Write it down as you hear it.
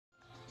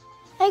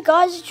Hey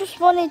guys, I just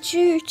wanted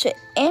you to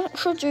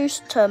introduce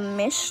to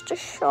Mr.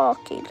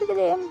 Sharkey. Look at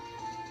him.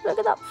 Look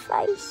at that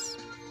face.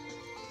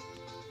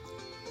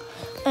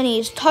 And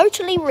he's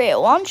totally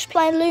real. I'm just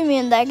playing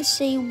Lumion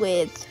Legacy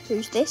with,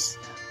 who's this?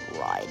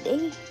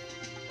 Riley.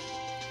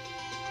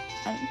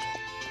 And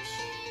Thomas.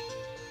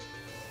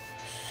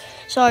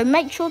 So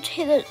make sure to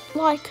hit the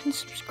like and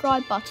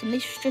subscribe button.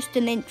 This is just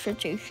an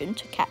introduction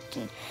to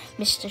Captain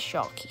Mr.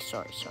 Sharkey.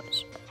 Sorry.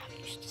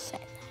 I'm used to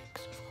saying that.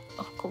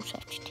 Of course,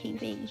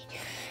 FGTV.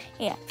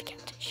 Yeah, the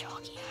Captain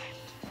Sharkey.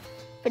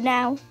 But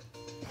now,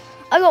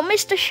 I got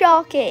Mr.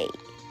 Sharkey.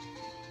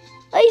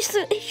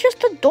 He's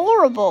just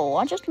adorable.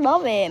 I just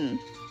love him.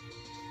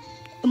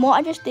 And what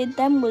I just did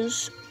then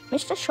was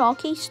Mr.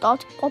 Sharkey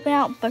started popping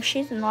out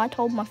bushes, and I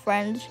told my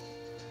friends,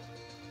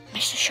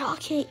 Mr.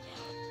 Sharkey,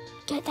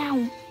 get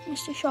down.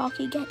 Mr.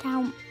 Sharkey, get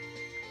down.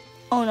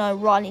 Oh no,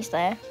 Riley's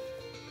there.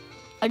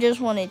 I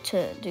just wanted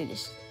to do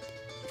this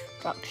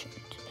introduction.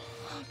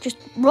 Just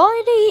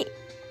Riley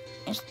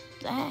is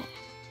there.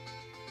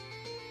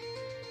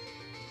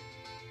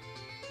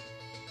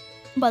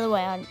 By the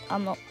way,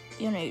 I'm not,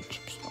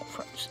 YouTube's not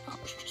frozen.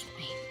 That was just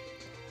me.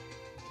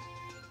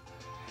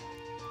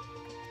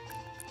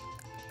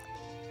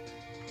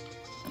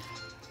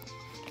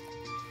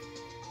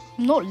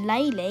 Not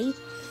Laylee.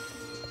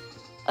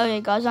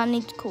 Okay, guys, I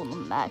need to call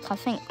them back. I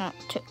think that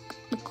took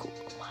the call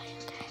away.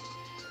 Okay.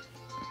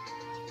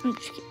 I'm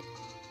just kidding.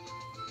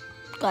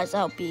 Guys,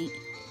 that'll be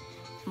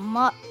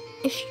my.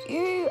 If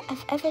you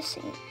have ever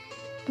seen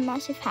a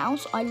massive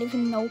house, I live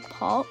in Knoll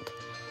Park.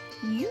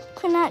 You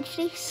can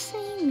actually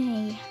see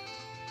me.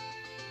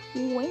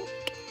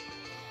 Wink.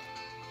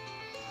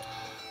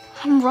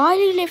 And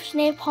Riley lives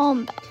near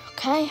Palm Bay,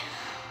 okay?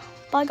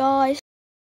 Bye, guys.